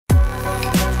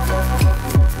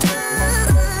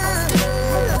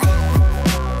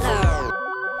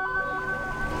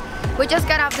just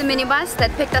got off the minibus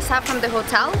that picked us up from the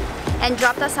hotel and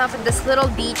dropped us off at this little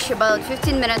beach about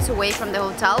 15 minutes away from the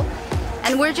hotel.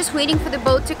 And we're just waiting for the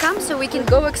boat to come so we can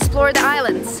go explore the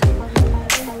islands.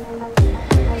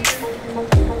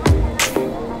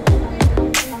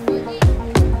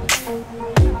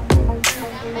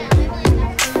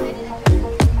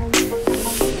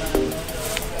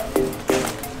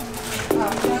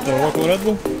 Local Red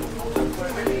Bull?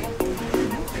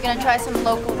 We're gonna try some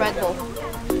local Red Bull.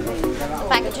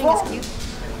 The packaging is cute.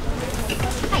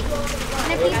 Hi,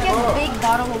 can I please get a big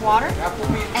bottle of water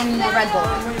and a Red Bull?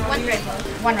 One Red Bull.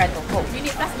 One Red Bull. Oh. You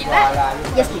need plastic bag?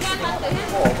 Yes, please.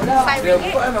 5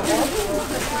 ringgit.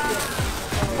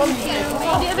 Do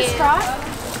you have a straw?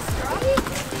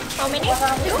 How many? Just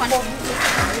one.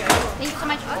 Thank you so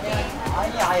much. Okay.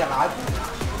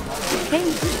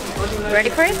 Ready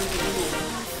for it?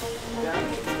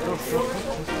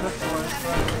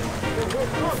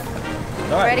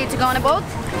 Ready to go on a boat?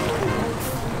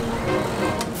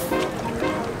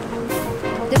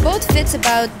 The boat fits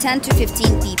about 10 to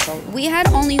 15 people. We had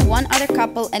only one other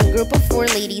couple and group of 4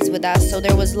 ladies with us, so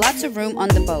there was lots of room on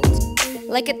the boat.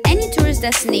 Like at any tourist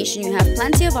destination, you have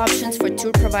plenty of options for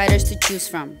tour providers to choose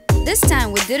from. This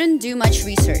time we didn't do much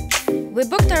research. We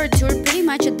booked our tour pretty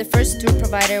much at the first tour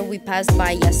provider we passed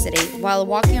by yesterday while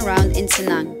walking around in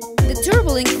Senang. The tour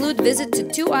will include visit to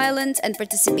 2 islands and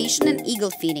participation in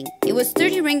eagle feeding. It was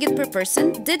 30 ringgit per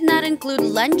person, did not include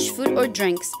lunch, food or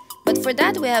drinks, but for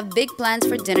that we have big plans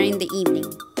for dinner in the evening.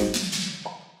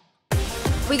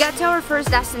 We got to our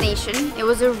first destination. It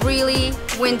was a really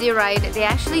windy ride. They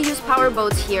actually use power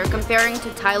boats here comparing to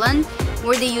Thailand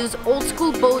where they use old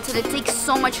school boats and it takes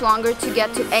so much longer to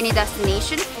get to any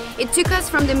destination. It took us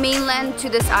from the mainland to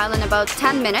this island about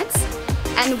 10 minutes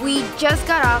and we just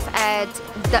got off at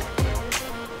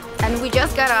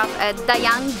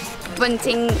Dayang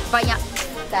Bunting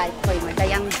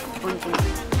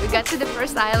We got to the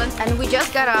first island and we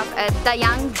just got off at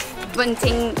Dayang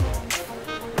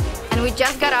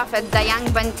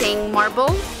Bunting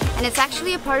Marble, and it's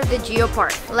actually a part of the Geo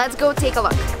Park. Let's go take a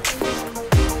look.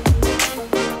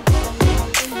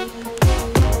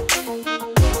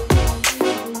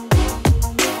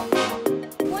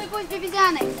 Boys, babies,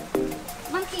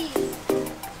 monkeys.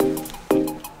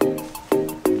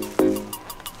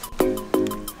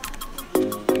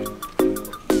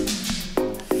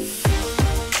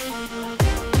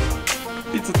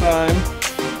 Pizza time!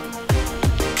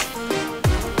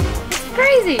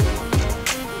 Crazy!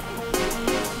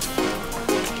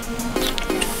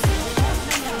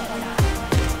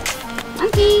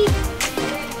 Monkey!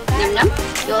 Yum yum!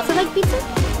 You also like pizza?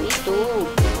 Me too!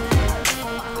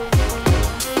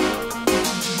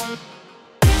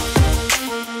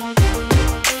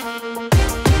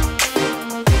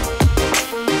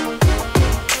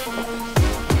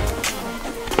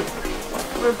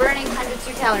 We're burning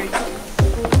 102 calories.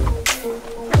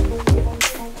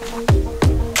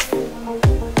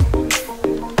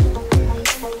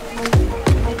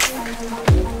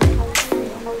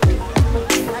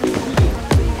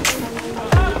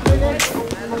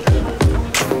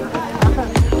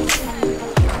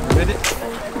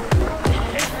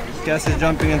 Gas is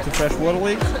jumping into freshwater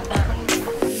lakes.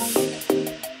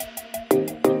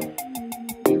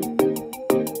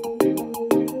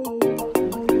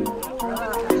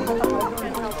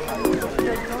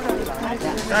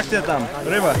 Как тебе там?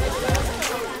 Рыба?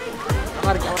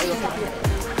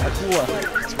 Акула.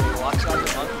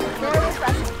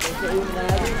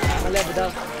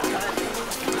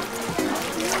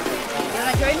 You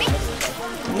wanna join me?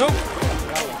 Nope.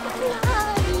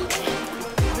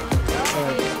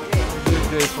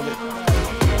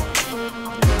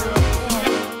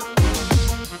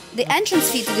 The entrance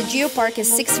fee to the Geo Park is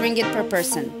 6 ringgit per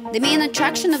person. The main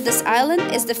attraction of this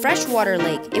island is the freshwater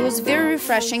lake. It was very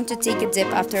refreshing to take a dip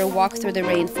after a walk through the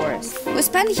rainforest. We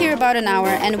spent here about an hour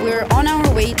and we're on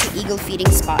our way to eagle feeding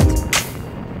spot.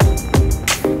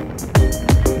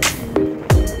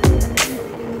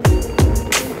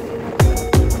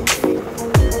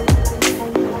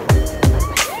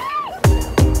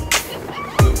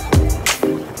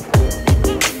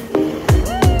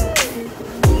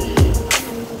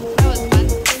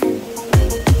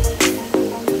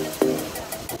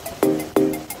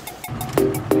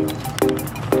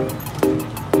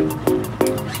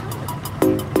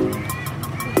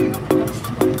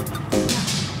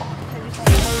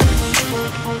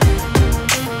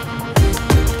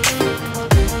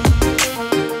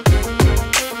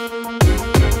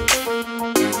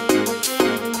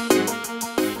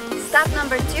 Stop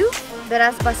number 2,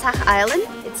 Beras Basah Island.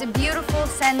 It's a beautiful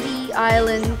sandy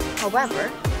island. However,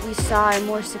 we saw a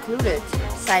more secluded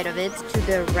side of it to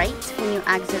the right when you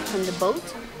exit from the boat.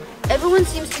 Everyone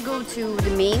seems to go to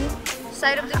the main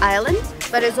side of the island,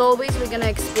 but as always we're gonna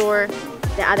explore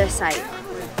the other side.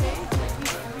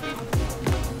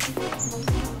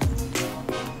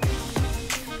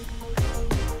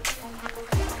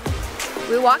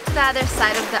 We walked to the other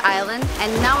side of the island,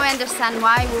 and now I understand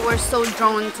why we were so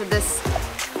drawn to this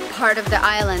part of the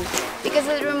island, because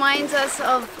it reminds us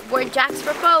of where Jax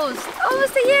proposed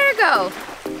almost a year ago.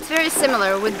 It's very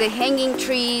similar with the hanging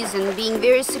trees and being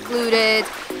very secluded,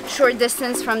 short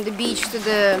distance from the beach to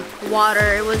the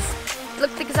water. It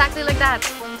looked exactly like that.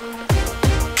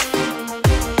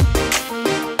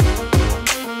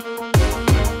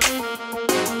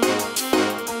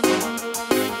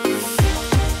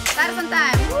 Marathon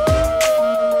time!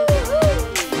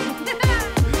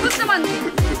 Who's the monkey?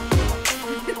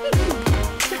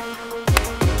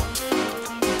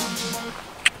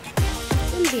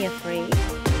 Don't be afraid.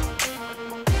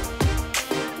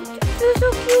 You're so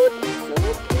cute, so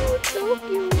cute, so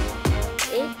cute.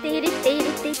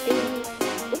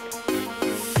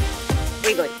 Where are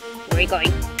you going? Where are you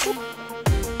going?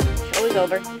 Show is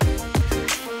over.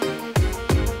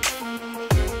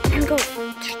 And go.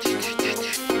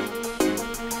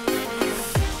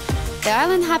 The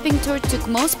island hopping tour took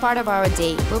most part of our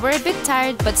day. We were a bit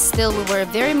tired, but still we were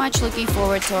very much looking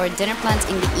forward to our dinner plans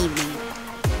in the evening.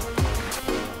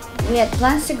 We had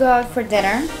plans to go out for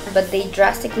dinner, but they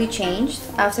drastically changed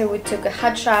after we took a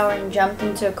hot shower and jumped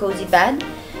into a cozy bed.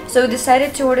 So we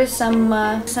decided to order some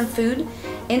food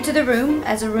into the room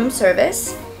as a room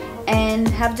service and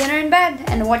have dinner in bed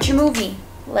and watch a movie,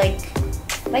 like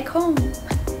home.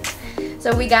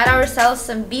 So we got ourselves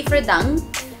some beef redang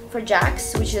for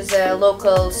Jax, which is a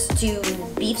local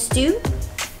beef stew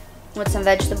with some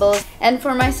vegetables. And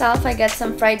for myself, I got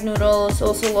some fried noodles,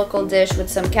 also local dish with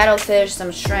some cuttlefish,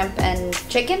 some shrimp and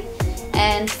chicken,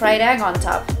 and fried egg on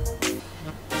top.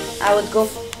 I would go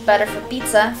better for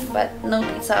pizza, but no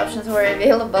pizza options were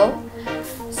available.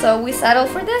 So we settled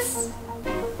for this.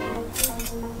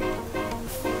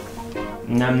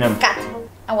 Nom nom. Cat,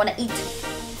 I wanna eat.